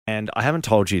And I haven't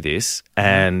told you this,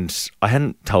 and I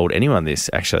hadn't told anyone this,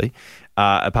 actually,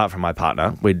 apart from my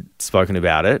partner. We'd spoken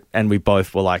about it, and we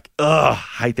both were like, ugh,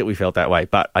 hate that we felt that way,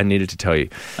 but I needed to tell you.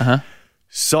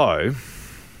 So,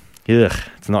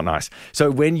 it's not nice. So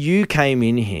when you came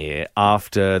in here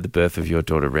after the birth of your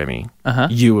daughter, Remy,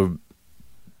 you were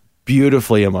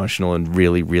beautifully emotional and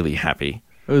really, really happy.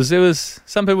 It was.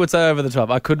 Some people would say over the top.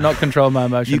 I could not control my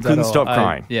emotions. You couldn't stop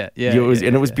crying.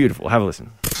 It was beautiful. Have a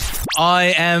listen.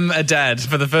 I am a dad.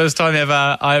 For the first time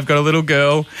ever, I've got a little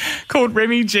girl called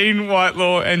Remy Jean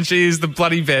Whitelaw, and she is the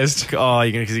bloody best. Oh,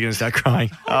 you're going to start crying.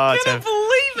 I can't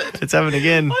believe it. It's happened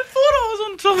again. I thought I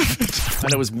was on top of it.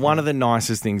 And it was one of the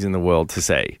nicest things in the world to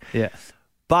see. Yeah.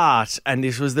 But, and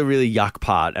this was the really yuck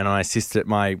part, and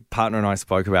my partner and I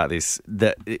spoke about this,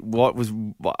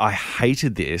 I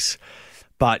hated this,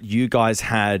 but you guys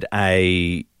had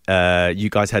a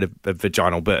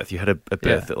vaginal birth. You had a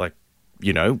birth that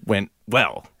went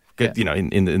well. Good,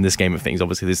 in the scheme of things.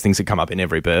 Obviously, there's things that come up in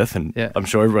every birth, and I'm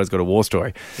sure everyone's got a war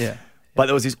story. Yeah. But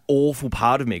there was this awful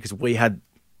part of me because we had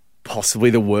possibly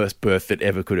the worst birth that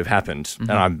ever could have happened.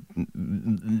 And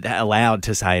I'm allowed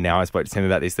to say now, I spoke to Sam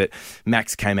about this, that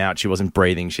Max came out, she wasn't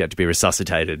breathing, she had to be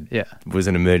resuscitated. Yeah. It was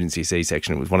an emergency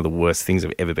C-section. It was one of the worst things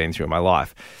I've ever been through in my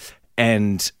life.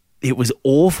 And it was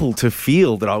awful to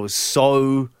feel that I was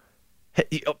so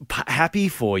happy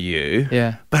for you,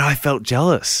 but I felt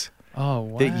jealous. Oh,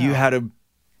 wow. That you had a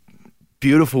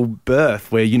beautiful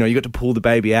birth where, you got to pull the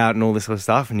baby out and all this sort of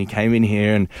stuff, and you came in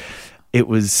here, and it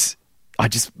was... I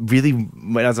just really,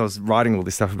 as I was writing all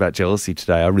this stuff about jealousy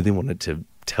today, I really wanted to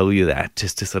tell you that,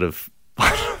 just to sort of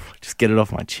just get it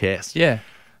off my chest. Yeah.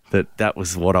 That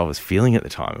was what I was feeling at the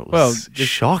time. It was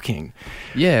shocking.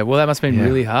 Yeah, well, that must have been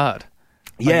really hard.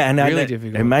 Yeah, and really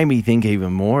difficult. It made me think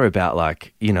even more about,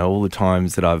 all the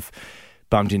times that I've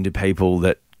bumped into people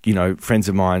that, friends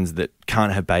of mine that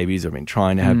can't have babies or have been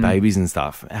trying to have babies and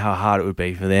stuff, how hard it would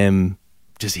be for them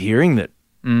just hearing that,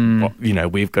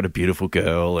 we've got a beautiful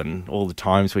girl, and all the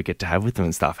times we get to have with them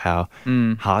and stuff, how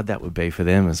hard that would be for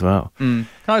them as well. Can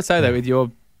I say that with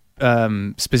your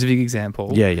specific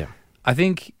example? Yeah. I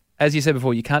think, as you said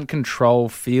before, you can't control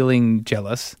feeling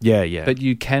jealous. Yeah. But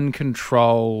you can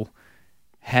control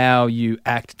how you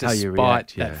act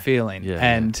despite that feeling. Yeah,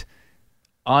 and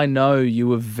I know you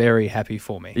were very happy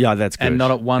for me. Yeah, that's good. And not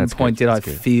at one point did I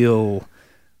feel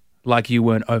like you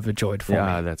weren't overjoyed for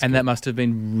me. That's and good. that must have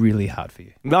been really hard for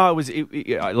you. No, it was.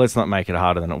 Let's not make it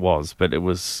harder than it was, but it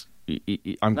was.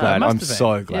 I'm glad. I'm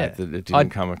so glad that it didn't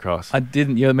come across. I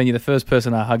didn't. You're the first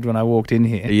person I hugged when I walked in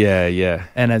here. Yeah.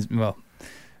 And as well,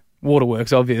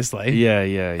 Waterworks, obviously. Yeah.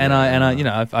 And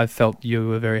I felt you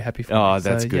were very happy for me. Oh,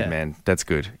 that's good, man. That's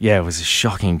good. Yeah, it was a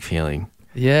shocking feeling.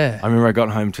 Yeah. I remember I got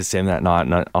home to Sam that night,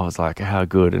 and I was like, how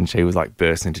good? And she was like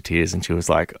bursting into tears, and she was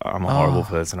like, I'm a horrible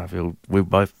person. I feel we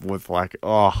both were like,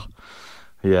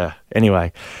 yeah.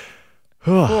 Anyway.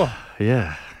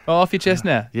 Yeah. Oh, off your chest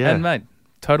now. Yeah. And mate,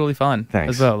 totally fine.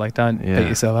 Thanks. As well. Don't beat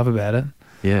yourself up about it.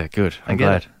 Yeah, good. I'm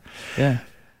glad. Yeah.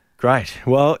 Great.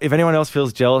 Well, if anyone else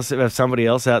feels jealous of somebody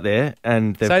else out there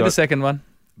and they've got the second one.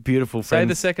 Beautiful friends. Say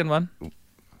the second one.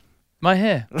 My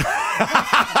hair.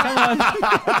 Come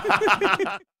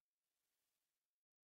on.